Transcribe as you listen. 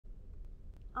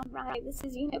Alright, this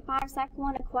is Unit 5, Cycle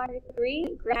 1 of Quadrant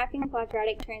 3, Graphing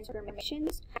Quadratic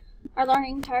Transformations. Our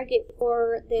learning target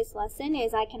for this lesson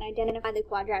is I can identify the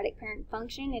quadratic parent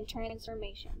function and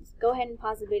transformations. Go ahead and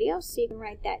pause the video so you can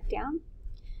write that down.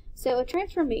 So a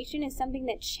transformation is something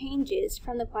that changes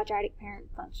from the quadratic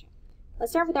parent function.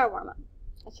 Let's start with our warm-up.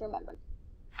 Let's remember.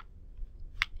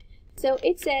 So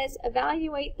it says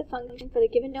evaluate the function for the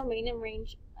given domain and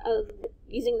range of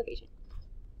using the equation.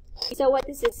 So what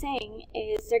this is saying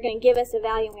is they're going to give us a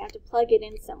value and we have to plug it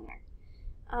in somewhere.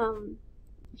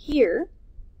 Here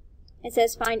it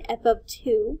says find f of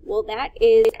 2. Well, that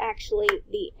is actually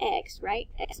the x, right?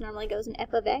 X normally goes in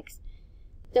f of x.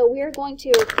 So we're going to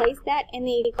replace that in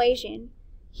the equation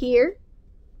here,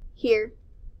 here.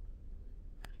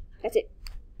 That's it.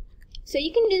 So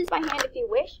you can do this by hand if you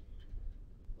wish,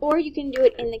 or you can do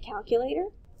it in the calculator.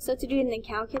 So to do it in the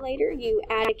calculator, you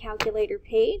add a calculator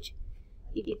page.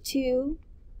 You do 2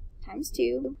 times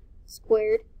 2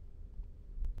 squared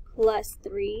plus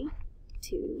 3,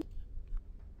 2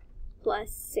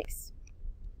 plus 6.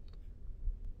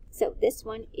 So this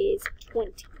one is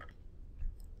 20.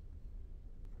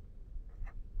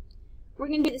 We're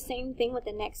going to do the same thing with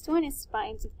the next one. Is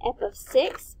find f of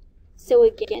 6. So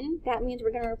again, that means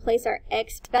we're going to replace our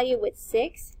x value with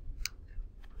 6.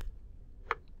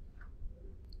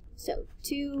 So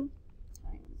 2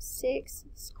 times 6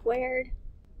 squared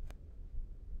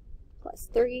plus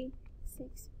 3,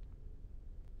 6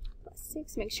 plus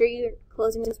 6. Make sure you're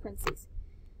closing those parentheses.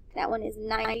 That one is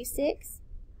 96.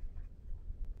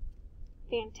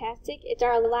 Fantastic. It's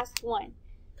our last one.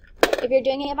 If you're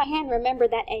doing it by hand, remember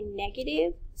that a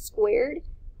negative squared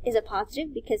is a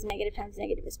positive because negative times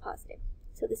negative is positive.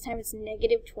 So this time it's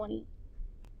negative 20.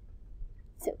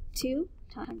 So 2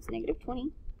 times negative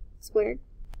 20 squared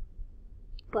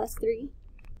plus 3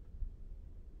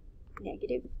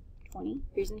 negative 20. If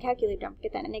you're using the calculator, don't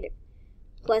forget that in negative.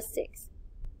 Plus 6.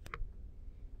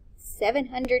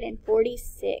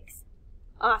 746.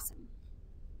 Awesome.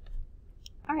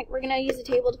 Alright, we're going to use a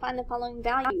table to find the following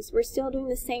values. We're still doing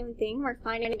the same thing. We're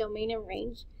finding a domain and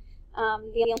range.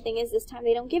 The only thing is this time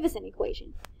they don't give us an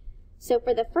equation. So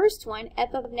for the first one,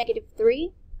 f of negative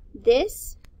 3,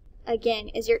 this, again,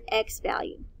 is your x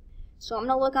value. So I'm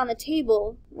going to look on the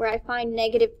table where I find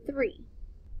negative 3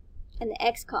 in the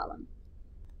x column.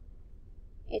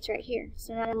 It's right here.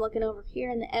 So now I'm looking over here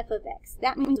in the f of x.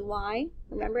 That means y.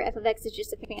 Remember, f of x is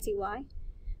just a fancy y.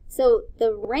 So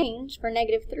the range for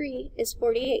negative 3 is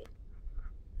 48.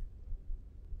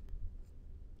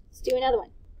 Let's do another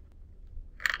one.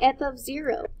 F of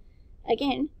 0.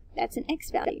 Again, that's an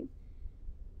x value.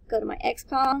 Go to my x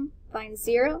column, find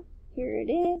 0. Here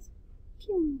it is.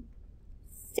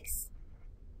 6.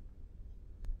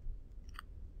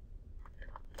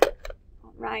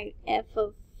 Alright, f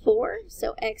of 4.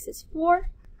 So x is 4.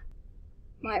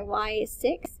 My y is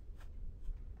 6.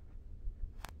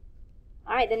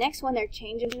 Alright, the next one, they're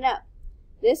changing it up.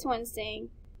 This one's saying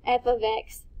f of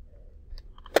x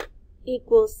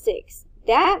equals 6.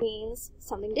 That means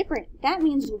something different. That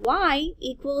means y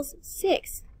equals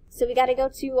 6. So we got to go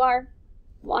to our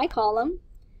y column,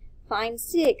 find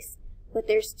 6. But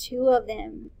there's 2 of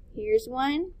them. Here's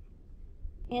one,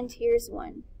 and here's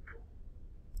one.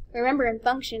 Remember, in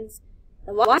functions,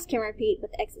 the y's can repeat,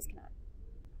 but the x's cannot.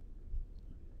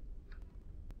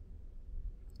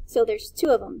 So there's 2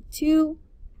 of them, 2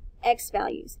 x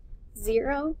values,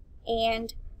 0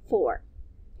 and 4.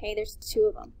 Okay, there's 2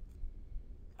 of them.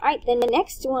 Alright, then the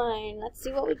next one, let's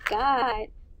see what we got.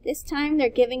 This time they're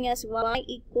giving us y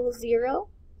equals 0.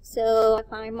 So I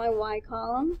find my y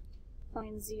column,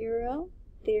 find 0,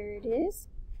 there it is.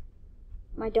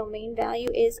 My domain value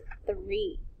is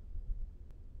 3.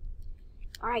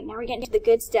 Alright, now we're getting to the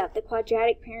good stuff, the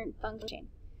quadratic parent function.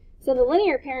 So the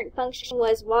linear parent function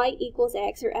was y equals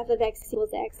x, or f of x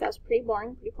equals x. That was pretty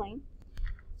boring, pretty plain.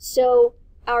 So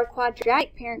our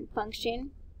quadratic parent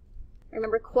function,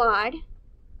 remember quad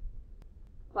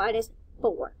is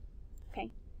 4. Okay,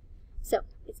 so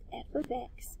it's f of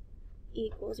x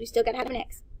equals, we still got to have an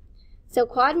x. So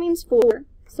quad means 4.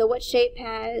 So what shape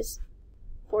has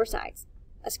 4 sides?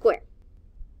 A square.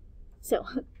 So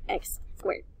x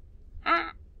squared.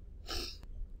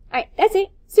 Alright, that's it.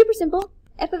 Super simple.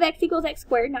 F of x equals x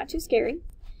squared, not too scary.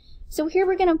 So here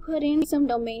we're going to put in some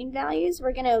domain values.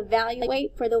 We're going to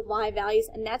evaluate for the y values,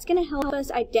 and that's going to help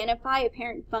us identify a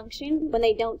parent function when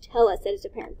they don't tell us that it's a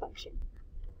parent function.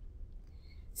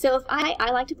 So if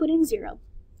I like to put in 0,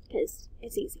 because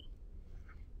it's easy.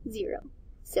 0.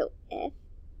 So f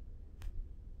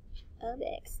of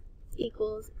x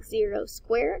equals 0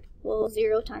 squared. Well,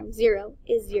 0 times 0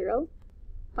 is 0.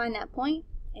 Find that point.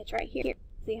 It's right here.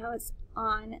 See how it's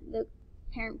on the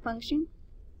parent function.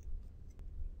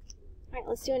 Alright,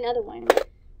 let's do another one.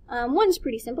 One's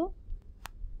pretty simple.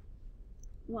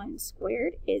 1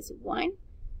 squared is 1.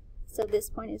 So this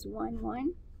point is 1,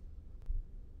 1.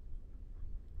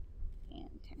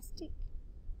 Fantastic.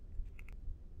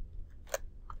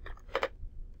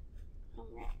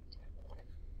 Alright.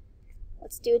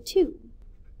 Let's do a 2.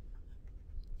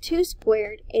 2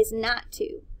 squared is not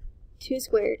 2. 2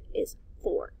 squared is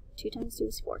 4. 2 times 2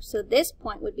 is 4. So this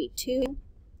point would be 2,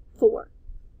 4.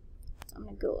 So I'm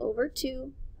going to go over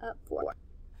 2, up 4.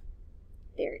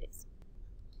 There it is.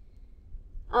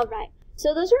 Alright,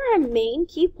 so those are our main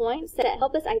key points that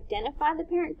help us identify the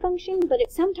parent function, but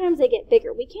sometimes they get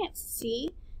bigger. We can't see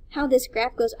how this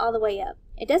graph goes all the way up.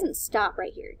 It doesn't stop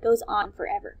right here. It goes on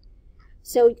forever.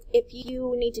 So if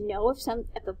you need to know if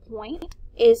a point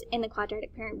is in the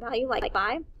quadratic parent value, like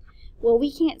 5, well, we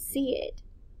can't see it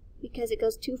because it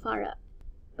goes too far up.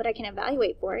 But I can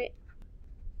evaluate for it,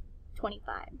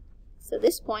 25. So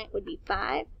this point would be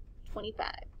 5,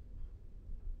 25.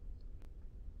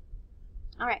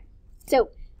 Alright, so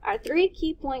our 3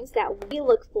 key points that we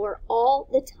look for all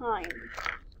the time,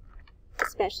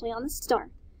 especially on the star,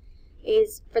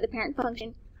 is for the parent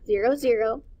function 0,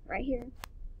 0, right here,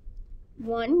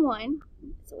 1, 1,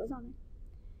 so it was on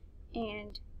there,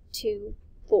 and 2,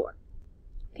 4.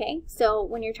 Okay, so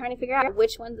when you're trying to figure out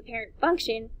which one's the parent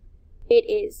function, it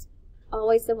is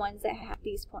always the ones that have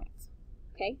these points.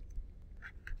 Okay?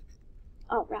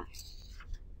 Alright.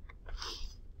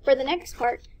 For the next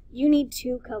part, you need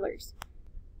 2 colors.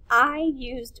 I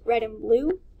used red and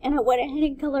blue, and I went ahead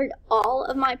and colored all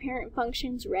of my parent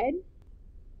functions red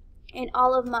and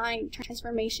all of my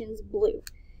transformations blue.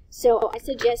 So I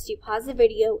suggest you pause the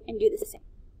video and do the same.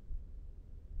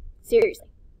 Seriously.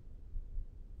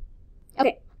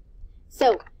 Okay,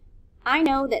 so I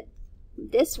know that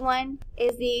this one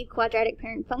is the quadratic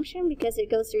parent function because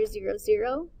it goes through 0,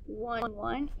 0, 1,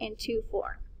 1, and 2,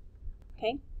 4.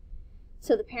 Okay,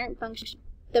 so the parent function.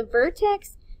 The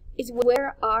vertex is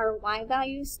where our y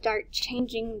values start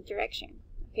changing direction.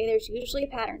 Okay, there's usually a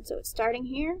pattern. So it's starting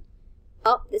here.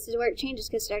 Oh, this is where it changes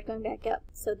because it starts going back up.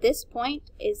 So this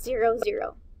point is 0,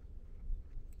 0.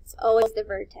 It's always the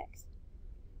vertex.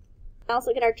 Now let's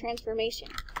look at our transformation.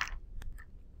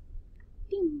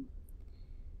 Ding.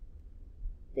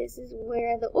 This is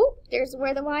where there's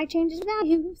where the y changes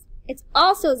values. It's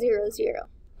also 0, 0.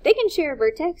 They can share a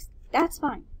vertex. That's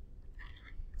fine.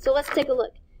 So let's take a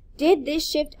look. Did this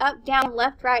shift up, down,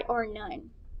 left, right, or none?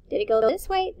 Did it go this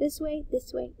way, this way,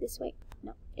 this way, this way?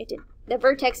 No, it didn't. The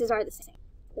vertexes are the same.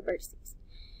 The vertices.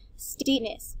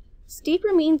 Steepness.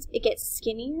 Steeper means it gets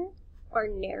skinnier or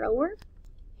narrower,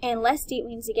 and less steep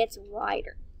means it gets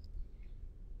wider.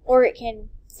 Or it can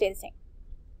stay the same.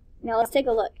 Now let's take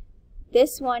a look.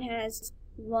 This one has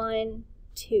 1,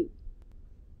 2.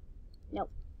 Nope.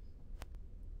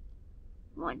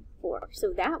 1, 4.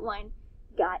 So that one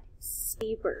got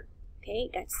steeper. Okay,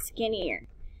 it got skinnier.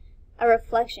 A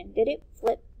reflection. Did it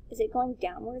flip? Is it going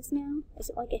downwards now? Is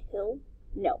it like a hill?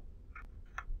 No.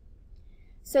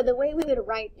 So the way we would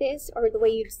write this, or the way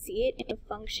you'd see it in a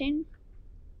function,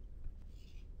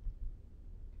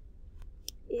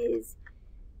 is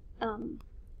I'm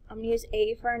going to use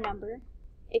a for a number.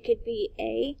 It could be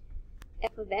a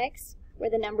f of x, where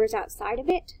the number is outside of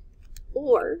it,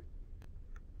 or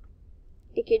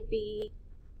it could be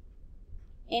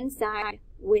inside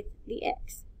with the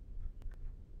x.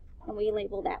 And we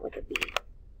label that with a b.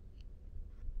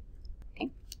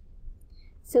 Okay.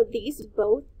 So these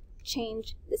both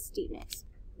change the steepness.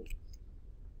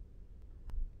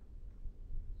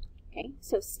 Okay,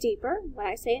 so steeper, what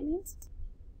I say it means?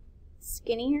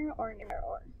 Skinnier or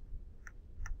narrower.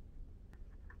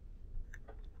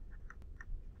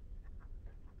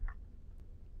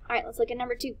 Alright, let's look at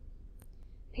number 2.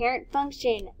 Parent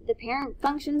function. The parent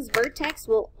function's vertex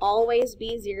will always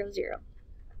be 0, 0.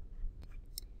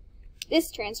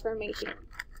 This transformation.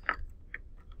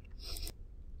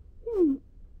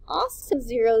 Also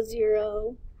 0,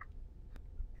 0.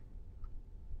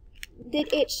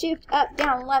 Did it shift up,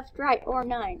 down, left, right, or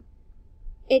none?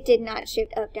 It did not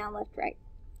shift up, down, left, right.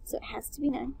 So it has to be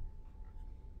none.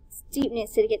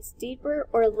 Steepness. Did it get steeper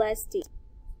or less steep?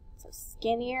 So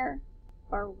skinnier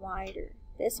or wider.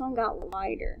 This one got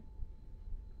wider.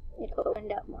 It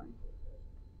opened up more.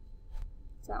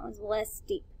 So that one's less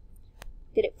steep.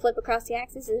 Did it flip across the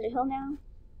axis? Is it a hill now?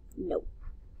 Nope.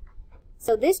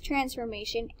 So this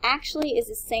transformation actually is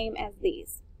the same as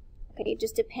these. Okay, it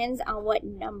just depends on what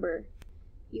number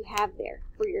you have there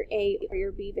for your a or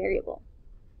your b variable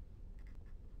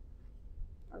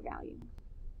or value.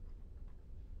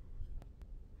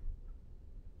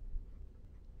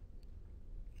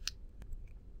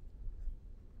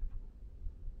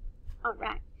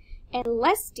 Alright. And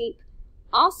less steep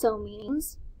also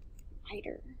means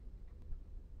lighter.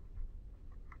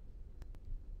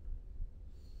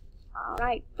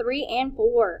 Alright, 3 and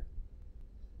 4.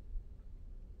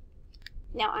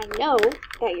 Now I know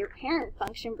that your parent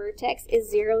function vertex is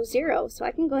 0, 0, so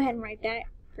I can go ahead and write that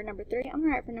for number 3. I'm going to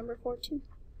write it for number 4 too.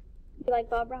 Be like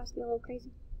Bob Ross, be a little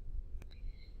crazy.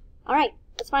 Alright,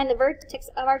 let's find the vertex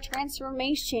of our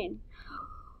transformation.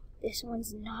 This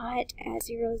one's not at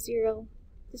 0, 0.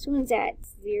 This one's at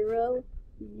 0,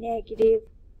 negative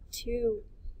 2.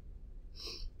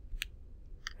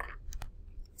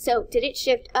 So, did it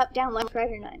shift up, down, left, right,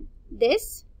 or none?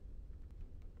 This,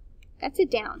 that's a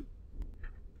down.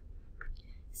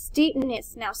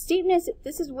 Steepness. Now, steepness,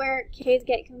 this is where kids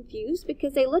get confused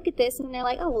because they look at this and they're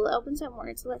like, oh, well, it opens up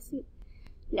more, so let's see.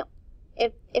 No.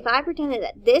 If I pretended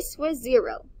that this was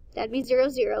 0, that'd be 0,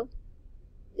 0.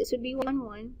 This would be 1,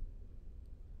 1.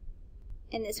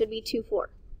 And this would be 2,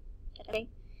 4. Okay?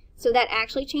 So that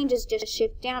actually changes, just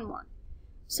shift down more.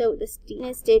 So the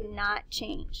steepness did not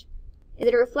change. Is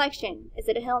it a reflection? Is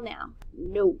it a hill now?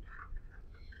 No.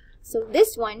 So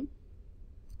this one,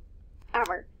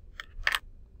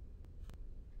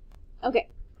 okay,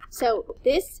 so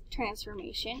this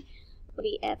transformation will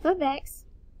be f of x,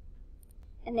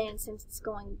 and then since it's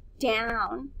going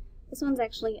down, this one's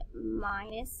actually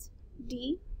minus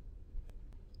d.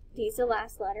 D is the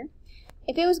last letter.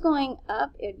 If it was going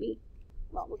up, it would be,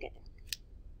 well, we'll get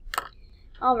there.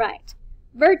 Alright,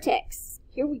 vertex.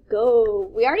 Here we go.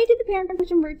 We already did the parent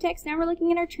function vertex. Now we're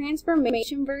looking at our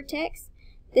transformation vertex.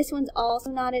 This one's also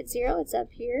not at 0. It's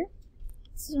up here.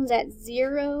 This one's at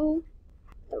 0,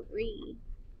 3.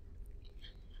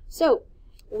 So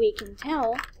we can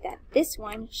tell that this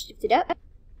one shifted up.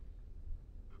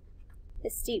 The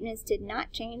steepness did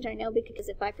not change. I know because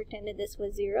if I pretended this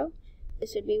was 0,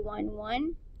 this would be 1,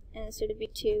 1, and this would be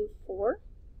 2, 4.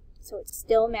 So it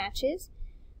still matches.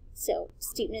 So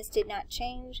steepness did not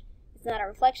change. It's not a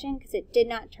reflection because it did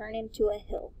not turn into a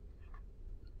hill.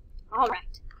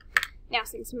 Alright. Now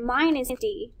since minus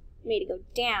d made it go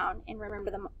down, and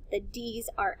remember the d's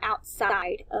are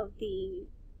outside of the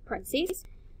parentheses,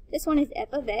 this one is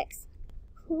f of x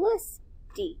plus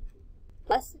d.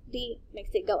 Plus d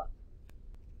makes it go up.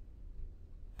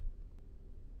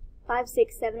 5,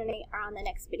 6, 7, and 8 are on the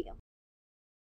next video.